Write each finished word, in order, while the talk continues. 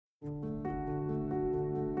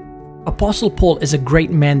Apostle Paul is a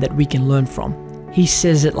great man that we can learn from. He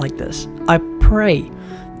says it like this: I pray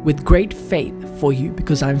with great faith for you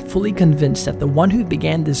because I am fully convinced that the one who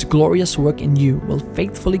began this glorious work in you will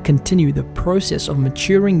faithfully continue the process of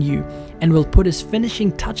maturing you and will put his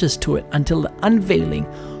finishing touches to it until the unveiling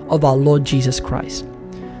of our Lord Jesus Christ.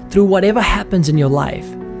 Through whatever happens in your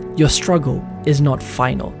life, your struggle is not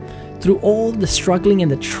final. Through all the struggling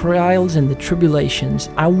and the trials and the tribulations,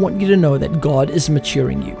 I want you to know that God is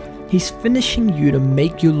maturing you. He's finishing you to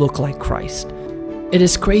make you look like Christ. It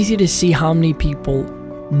is crazy to see how many people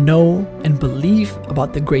know and believe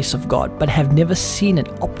about the grace of God, but have never seen it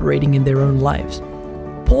operating in their own lives.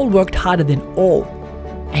 Paul worked harder than all,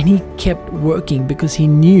 and he kept working because he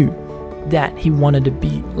knew that he wanted to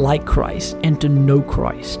be like Christ and to know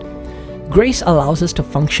Christ. Grace allows us to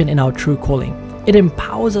function in our true calling. It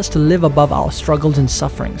empowers us to live above our struggles and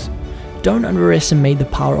sufferings. Don't underestimate the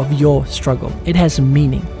power of your struggle. It has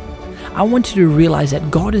meaning. I want you to realize that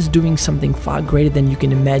God is doing something far greater than you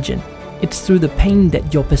can imagine. It's through the pain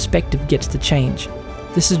that your perspective gets to change.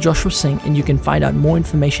 This is Joshua Singh, and you can find out more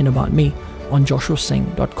information about me on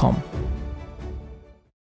joshuasingh.com.